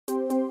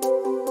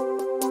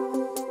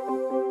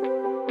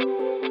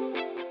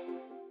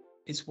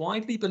It's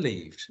widely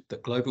believed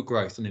that global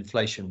growth and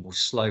inflation will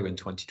slow in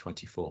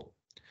 2024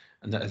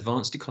 and that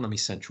advanced economy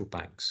central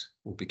banks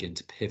will begin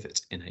to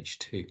pivot in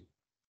H2.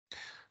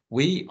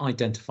 We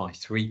identify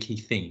three key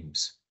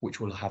themes which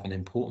will have an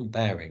important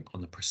bearing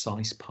on the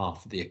precise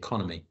path of the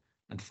economy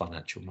and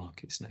financial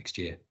markets next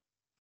year.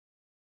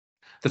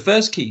 The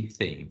first key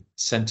theme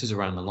centres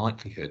around the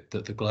likelihood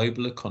that the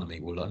global economy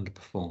will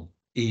underperform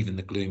even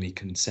the gloomy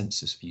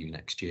consensus view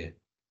next year.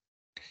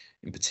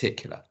 In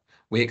particular,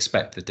 we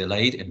expect the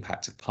delayed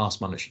impact of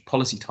past monetary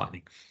policy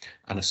tightening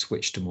and a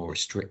switch to more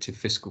restrictive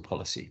fiscal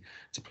policy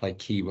to play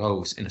key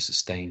roles in a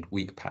sustained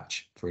weak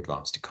patch for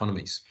advanced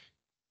economies.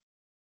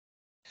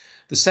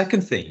 The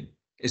second theme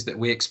is that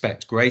we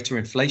expect greater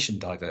inflation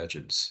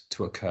divergence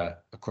to occur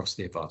across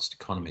the advanced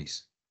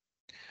economies.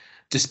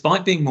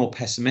 Despite being more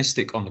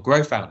pessimistic on the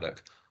growth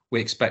outlook, we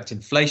expect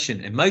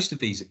inflation in most of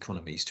these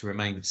economies to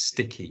remain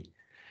sticky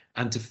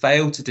and to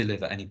fail to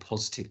deliver any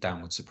positive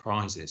downward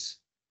surprises.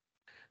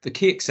 The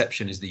key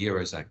exception is the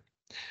Eurozone.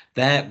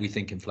 There, we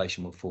think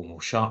inflation will fall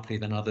more sharply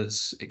than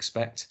others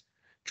expect,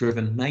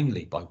 driven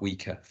mainly by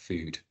weaker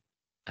food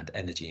and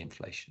energy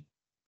inflation.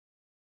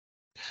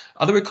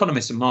 Other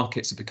economists and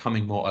markets are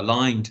becoming more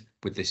aligned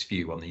with this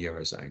view on the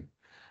Eurozone,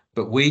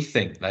 but we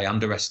think they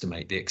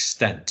underestimate the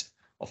extent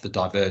of the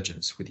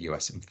divergence with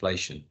US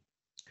inflation.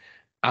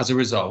 As a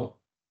result,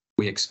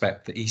 we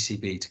expect the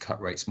ECB to cut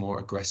rates more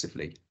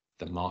aggressively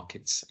than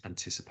markets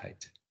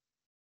anticipate.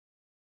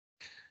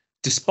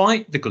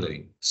 Despite the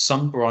gloom,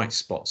 some bright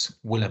spots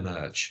will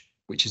emerge,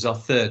 which is our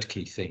third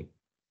key theme.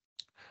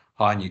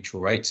 High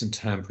neutral rates and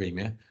term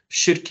premia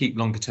should keep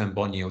longer-term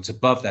bond yields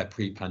above their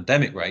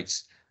pre-pandemic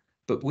rates,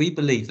 but we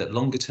believe that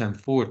longer-term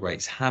forward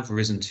rates have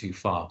risen too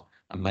far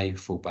and may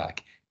fall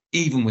back,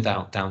 even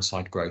without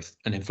downside growth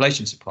and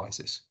inflation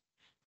surprises.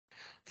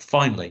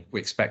 Finally, we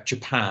expect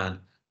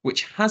Japan,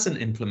 which hasn't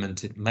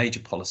implemented major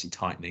policy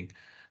tightening,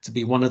 to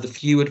be one of the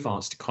few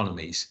advanced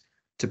economies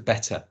to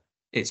better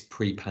its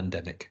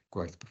pre-pandemic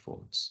growth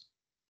performance.